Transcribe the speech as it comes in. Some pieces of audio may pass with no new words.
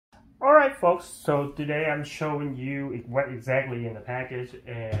Alright folks, so today I'm showing you what exactly in the package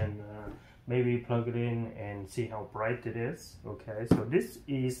and maybe plug it in and see how bright it is. Okay, so this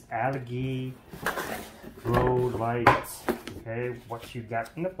is LED grow lights. Okay, what you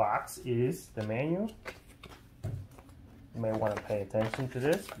got in the box is the manual. You may want to pay attention to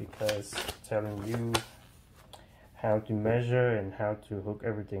this because it's telling you how to measure and how to hook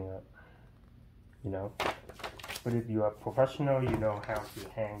everything up, you know. But if you are professional, you know how to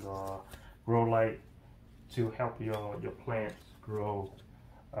hang a grow light to help your plants grow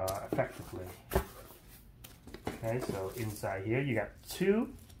effectively. Okay, so inside here you got two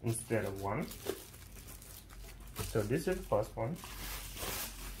instead of one. So this is the first one.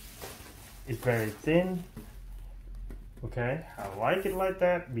 It's very thin. Okay, I like it like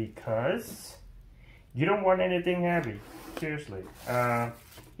that because you don't want anything heavy. Seriously.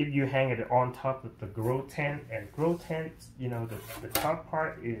 If you hang it on top of the grow tent, and grow tent, you know, the top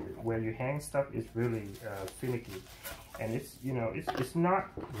part is where you hang stuff is really finicky, and it's, you know, it's not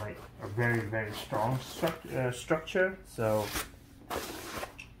like a very strong structure. So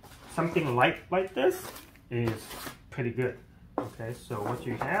something light like this is pretty good. Okay, so what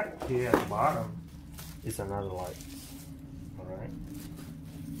you have here at the bottom is another light. All right,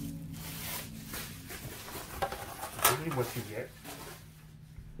 this is what you get.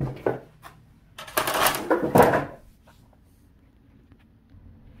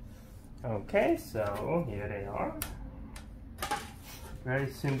 Okay, so here they are. Very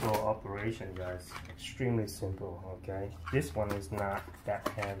simple operation, guys. Extremely simple. Okay, this one is not that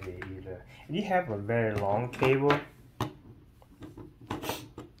heavy either. If you have a very long cable,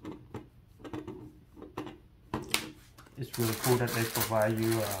 it's really cool that they provide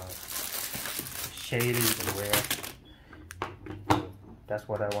you shade you can wear. That's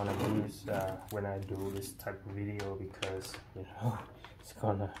what I want to use when I do this type of video, because, you know, it's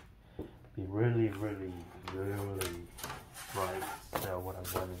gonna be really bright. So what I'm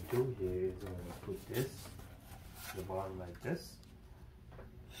going to do here is I'm going to put this at the bottom like this.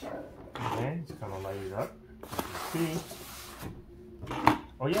 Okay, it's going to light it up. You can see.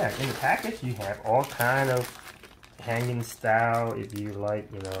 Oh yeah, in the package you have all kind of hanging style. If you like,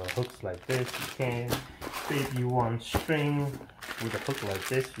 you know, hooks like this, you can. If you want string with a hook like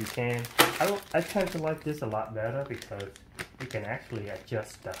this, you can. I tend to like this a lot better because you can actually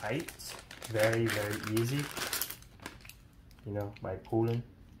adjust the heights very easy, you know, by pulling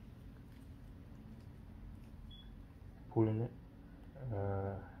it.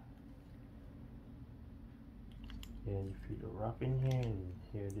 And you feel the rock in here, and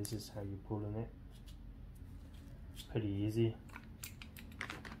here this is how you pulling it. Pretty easy.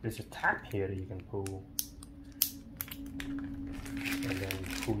 There's a tap here that you can pull, and then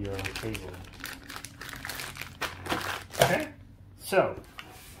pull your own cable. Okay, so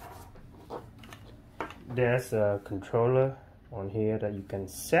there's a controller on here that you can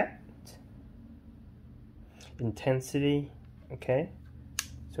set intensity. Okay,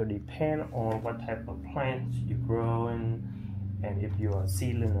 so depend on what type of plants you're growing and if you are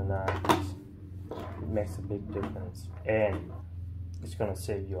seedling or not, it makes a big difference, and it's gonna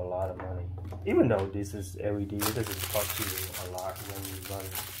save you a lot of money. Even though this is LED, it doesn't cost you a lot when you run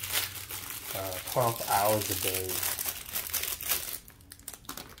 12 hours a day.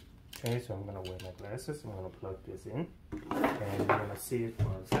 Okay, so I'm gonna wear my glasses. I'm gonna plug this in, and we're gonna see it for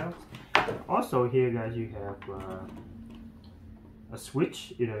ourselves. Also, here, guys, you have a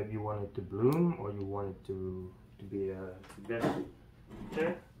switch. Either if you want it to bloom or you want it to be a veggie.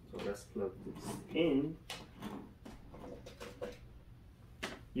 Okay, so let's plug this in.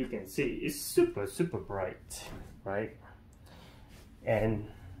 You can see it's super bright, right? And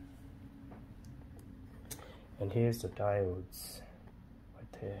here's the diodes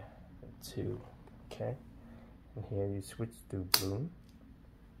right there, two. Okay, and here you switch to bloom.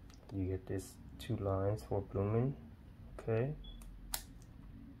 You get this two lines for blooming. Okay,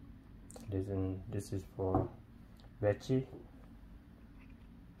 this is for veggie.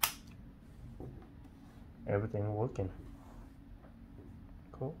 Everything working.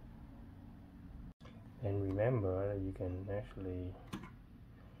 Cool. And remember, you can actually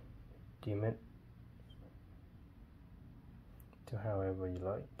dim it to however you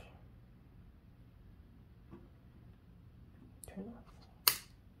like. Okay.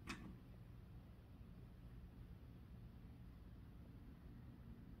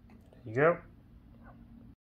 There you go.